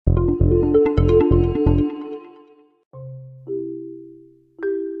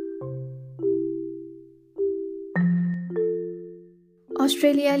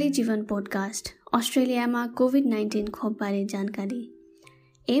अस्ट्रेलियाली जीवन पोडकास्ट अस्ट्रेलियामा कोभिड-19 खोपबारे जानकारी।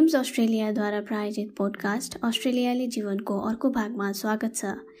 एम्स अस्ट्रेलियाद्वारा प्रायोजित पोडकास्ट अस्ट्रेलियाली जीवनको अर्को भागमा स्वागत छ।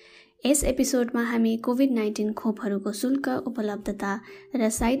 यस एपिसोडमा हामी कोभिड-19 खोपहरूको शुल्क, उपलब्धता र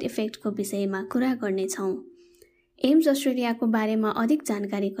साइड इफेक्टको विषयमा कुरा गर्नेछौँ। एम्स अस्ट्रेलियाको बारेमा अधिक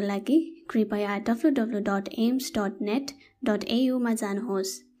जानकारीको लागि कृपया www.ames.net.au मा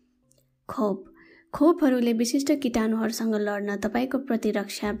जानुहोस्। खोपहरूले विशिष्ट कीटाणुहरूसँग लड्न तपाईको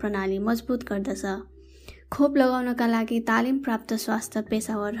प्रतिरक्षा प्रणाली मजबुत गर्दछ। खोप लगाउनका लागि तालिम प्राप्त स्वास्थ्य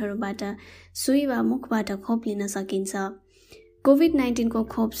पेसावरहरूबाट सुई वा मुखबाट खोप लिन सकिन्छ। कोभिड-19 को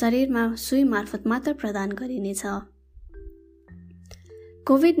खोप शरीरमा सुई मार्फत मात्र प्रदान गरिनेछ।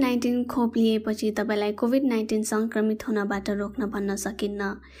 कोभिड-19 खोप लिएपछि तपाईलाई कोभिड-19 संक्रमित हुनबाट रोक्न भन्न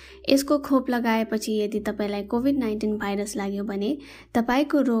सकिन्न। यसको खोप लगाएपछि यदि तपाईलाई कोभिड-19 भाइरस लाग्यो भने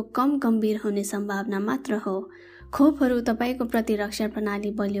तपाईको रोग कम गम्भीर हुने सम्भावना मात्र हो। खोपहरू तपाईको प्रतिरक्षा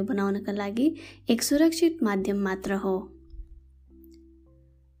प्रणाली बलियो बनाउनका लागि एक सुरक्षित माध्यम मात्र हो।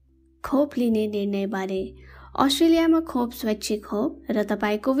 खोप लिने निर्णयबारे। अस्ट्रेलियामा खोप स्वैच्छिक हो र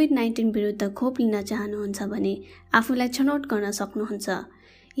तपाईं कोभिड-19 विरुद्ध खोप लिन चाहनुहुन्छ भने आफूलाई छनौट गर्न सक्नुहुन्छ।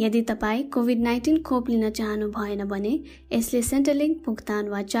 यदि तपाईं कोभिड-19 खोप लिन चाहनु भएन भने यसले सेन्ट्रलिङ्क भुक्तान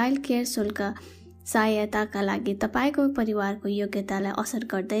वा चाइल्ड केयर शुल्क सहायताका लागि तपाईको परिवारको योग्यतालाई असर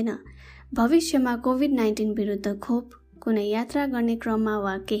गर्दैन। भविष्यमा कोभिड-19 विरुद्ध खोप कुनै यात्रा गर्ने क्रममा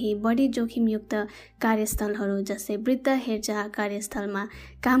वा केही बढी जोखिमयुक्त कार्यस्थलहरू जस्तै वृद्ध हेरचाह कार्यस्थलमा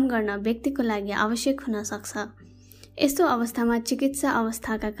काम गर्न व्यक्तिको लागि आवश्यक हुन सक्छ। यस्तो अवस्थामा चिकित्सा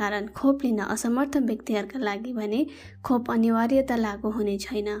अवस्थाका कारण खोप लिन असमर्थ व्यक्तिहरूका लागि भने खोप अनिवार्यता लागू हुने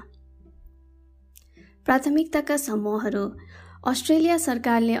छैन। प्राथमिकताका समूहहरू। अस्ट्रेलिया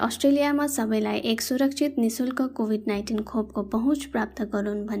सरकारले अस्ट्रेलियामा सबैलाई एक सुरक्षित निशुल्क कोभिड-19 खोपको पहुँच प्राप्त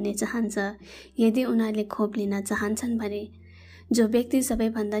गरून् भन्ने चाहन्छ। यदि उनीहरूले खोप लिन चाहन्छन् भने जो व्यक्ति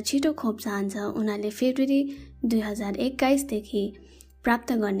सबैभन्दा छिटो खोप चाहन्छ उनीहरूले फेब्रुअरी 2021 देखि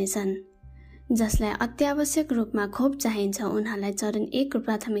प्राप्त गर्नेछन्। जसलाई अत्यावश्यक रूपमा खोप चाहिन्छ उनीहरूलाई चरण 1 को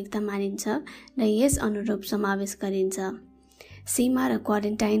प्राथमिकता मानिन्छ र यस अनुरूप समावेश गरिन्छ। सीमा र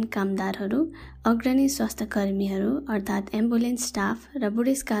क्वारेन्टाइन कामदारहरू, अग्रणी स्वास्थ्य कर्मीहरू अर्थात् एम्बुलेन्स स्टाफ र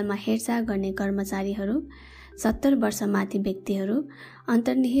बुढेसकालमा हेरचाह गर्ने कर्मचारीहरू, 70 वर्षमाथि व्यक्तिहरू,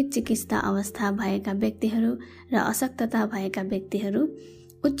 अन्तर्निहित चिकित्सा अवस्था भएका व्यक्तिहरू र अशक्तता भएका व्यक्तिहरू,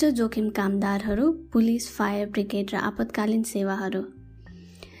 उच्च जोखिम कामदारहरू, पुलिस, फायर ब्रिगेड र आपतकालीन सेवाहरू।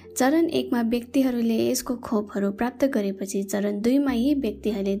 चरण 1 मा व्यक्तिहरूले यसको खोपहरू प्राप्त गरेपछि चरण 2 मा यी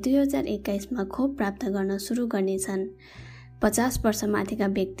व्यक्तिहरूले 2021 मा खोप प्राप्त गर्न सुरु गर्नेछन्। 50 वर्षमाथिका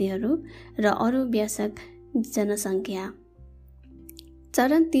व्यक्तिहरू र अरू वयस्क जनसङ्ख्या।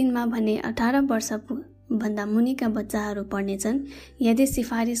 चरण 3 मा भने 18 वर्षभन्दा मुनिका बच्चाहरू पर्नेछन् यदि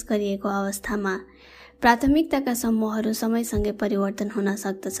सिफारिस गरिएको अवस्थामा। प्राथमिकताका समूहहरू समयसँगै परिवर्तन हुन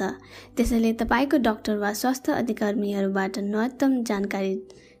सक्दछ। त्यसैले तपाईको डाक्टर वा स्वास्थ्य अधिकारीहरूबाट न्यूनतम जानकारी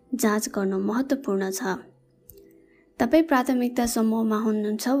जाँच गर्नु महत्त्वपूर्ण छ। तपाईँ प्राथमिकता समूहमा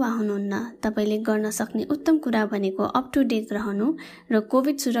हुनुहुन्छ वा हुनुहुन्न, तपाईले गर्न सक्ने उत्तम कुरा भनेको अप टु डेट रहनु र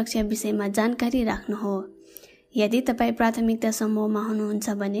कोभिड सुरक्षा विषयमा जानकारी राख्नु हो। यदि तपाईँ प्राथमिकता समूहमा हुनुहुन्छ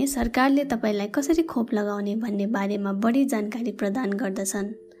भने सरकारले तपाईलाई कसरी खोप लगाउने भन्ने बारेमा बढी जानकारी प्रदान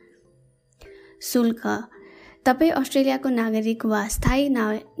गर्दछन्। शुल्क। तपाईँ अस्ट्रेलियाको नागरिक वा स्थायी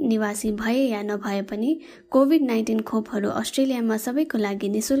निवासी भए या नभए पनि कोभिड-19 खोपहरू अस्ट्रेलियामा सबैको लागि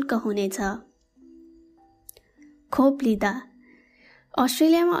निशुल्क हुनेछ। खोप लिँदा।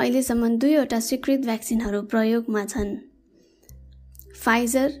 अस्ट्रेलियामा अहिलेसम्म 2वटा स्वीकृत भ्याक्सिनहरू प्रयोगमा छन्।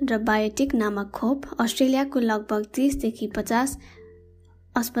 फाइजर र बायोटेक नामक खोप अस्ट्रेलियाको लगभग 30 देखि 50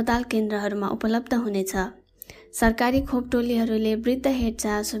 अस्पताल केन्द्रहरूमा उपलब्ध हुनेछ। सरकारी खोप टोलीहरूले वृद्ध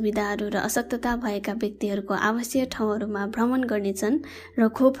हेरचाह सुविधाहरू र अशक्तता भएका व्यक्तिहरूको आवासीय ठाउँहरूमा भ्रमण गर्नेछन् र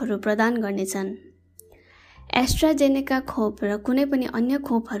खोपहरू प्रदान गर्नेछन्। एस्ट्राजेनेका खोप र कुनै पनि अन्य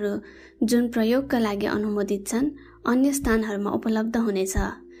खोपहरू जुन प्रयोगका लागि अनुमोदित छन् अन्य स्थानहरूमा उपलब्ध हुनेछ।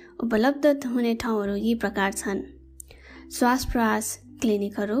 उपलब्ध हुने ठाउँहरू यी प्रकार छन्: श्वास-प्रश्वास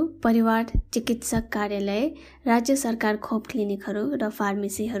क्लिनिकहरू, परिवार चिकित्सक कार्यालय, राज्य सरकार खोप क्लिनिकहरू र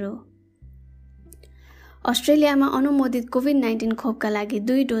फार्मेसीहरू। अस्ट्रेलियामा अनुमोदित कोभिड-19 खोपका लागि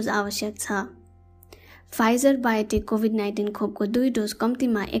 2 डोज आवश्यक छ। फाइजर बायोटेक कोभिड-19 खोपको 2 डोज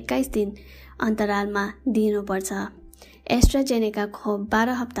कम्तीमा 21 दिन अन्तरालमा दिइनुपर्छ। एस्ट्राजेनेका खोप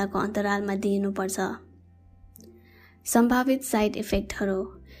 12 हप्ताको अन्तरालमा दिइनुपर्छ। सम्भावित साइड इफेक्टहरू।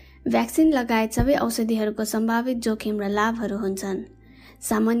 भ्याक्सिन लगायत सबै औषधिहरूको सम्भावित जोखिम र लाभहरू हुन्छन्।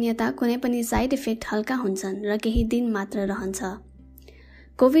 सामान्यतया कुनै पनि साइड इफेक्ट हल्का हुन्छन् र केही दिन मात्र रहन्छ।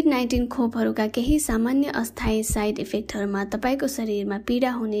 कोभिड-19 खोपहरूका केही सामान्य अस्थायी साइड इफेक्टहरूमा तपाईको शरीरमा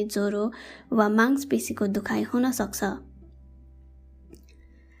पीडा हुने, ज्वरो वा मांसपेशीको दुखाइ हुन सक्छ।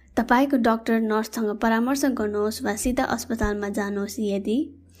 तपाईको डाक्टर नर्ससँग परामर्श गर्नुहोस् वा सिधा अस्पतालमा जानुहोस् यदि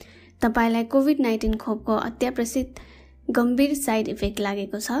तपाईलाई कोभिड-19 खोपको अत्यावश्यक गम्भीर साइड इफेक्ट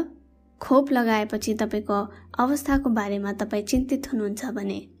लागेको छ। खोप लगाएपछि तपाईको अवस्थाको बारेमा तपाई चिन्तित हुनुहुन्छ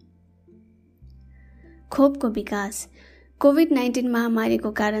भने। खोपको विकास। कोभिड-19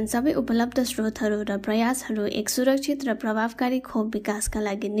 महामारीको कारण सबै उपलब्ध स्रोतहरू र प्रयासहरू एक सुरक्षित र प्रभावकारी खोप विकासका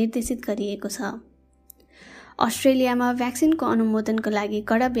लागि निर्देशित गरिएको छ। अस्ट्रेलियामा भ्याक्सिनको अनुमोदनको लागि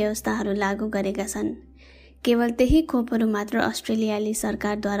कडा व्यवस्थाहरू लागू गरेका छन्। केवल त्यही खोपहरू मात्र अस्ट्रेलियाली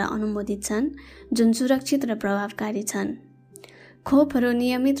सरकारद्वारा अनुमोदित छन् जुन सुरक्षित र प्रभावकारी छन्। खोपहरू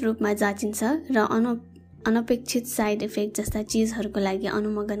नियमित रूपमा जाँचिन्छ र अनपेक्षित साइड इफेक्ट जस्ता चीजहरूको लागि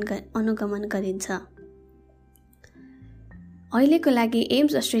अनुगमन गरिन्छ। अहिलेको लागि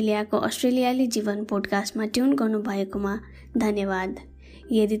एम्स अस्ट्रेलियाको अस्ट्रेलियाली जीवन पोडकास्टमा ट्युन गर्नुभएकोमा धन्यवाद।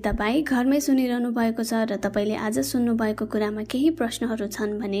 यदि तपाईँ घरमै सुनिरहनु भएको छ र तपाईले आज सुन्नुभएको कुरामा केही प्रश्नहरू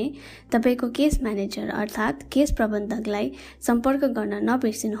छन् भने तपाईको केस म्यानेजर अर्थात् केस प्रबन्धकलाई सम्पर्क गर्न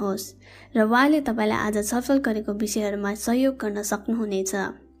नबिर्सिनुहोस् र उहाँले तपाईलाई आज छलफल गरेको विषयहरूमा सहयोग गर्न सक्नुहुनेछ।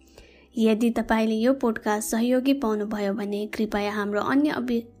 यदि तपाईले यो पोडकास्ट सहयोगी पाउनुभयो भने कृपया हाम्रो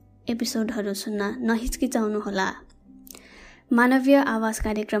अन्य एपिसोडहरू सुन्न नहिचकिचाउनुहोला। मानवीय आवास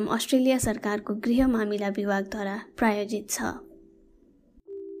कार्यक्रम अस्ट्रेलिया सरकारको गृह मामिला विभागद्वारा प्रायोजित छ।